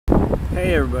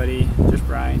Hey everybody, just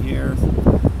Brian here,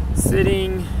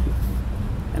 sitting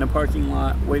in a parking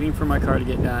lot waiting for my car to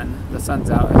get done. The sun's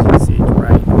out, as you can see, it's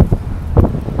bright,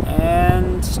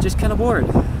 and just kind of bored.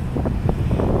 And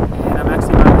I'm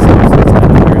actually by myself, so it's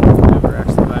kind of weird. I'm never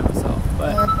actually by myself,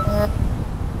 but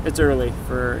it's early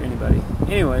for anybody.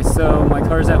 Anyway, so my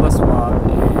car's at the swap,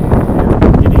 and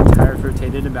I'm getting tires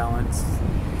rotated to balance,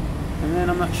 and then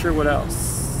I'm not sure what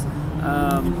else.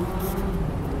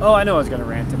 Oh, I know what I was going to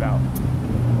rant about.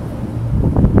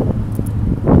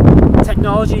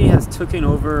 Technology has taken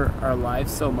over our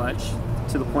lives so much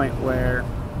to the point where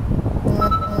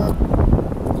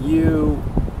you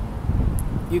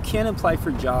can't apply for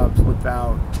jobs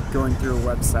without going through a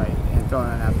website and filling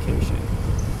out an application.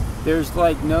 There's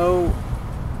like no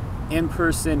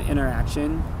in-person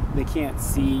interaction. They can't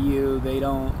see you. They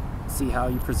don't see how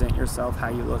you present yourself, how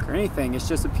you look, or anything. It's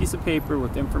just a piece of paper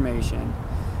with information,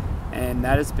 and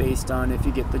that is based on if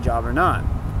you get the job or not.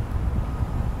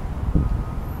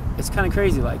 It's kind of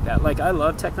crazy like that. Like, I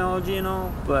love technology and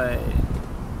all, but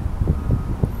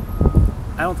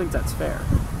I don't think that's fair.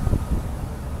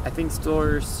 I think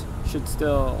stores should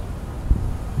still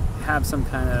have some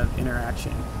kind of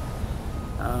interaction.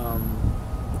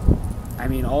 I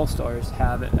mean, all stores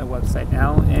have a website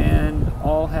now, and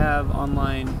all have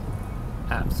online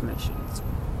app submissions.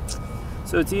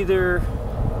 So it's either,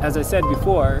 as I said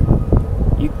before,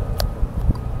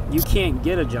 you can't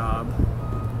get a job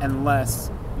unless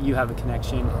you have a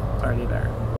connection already there.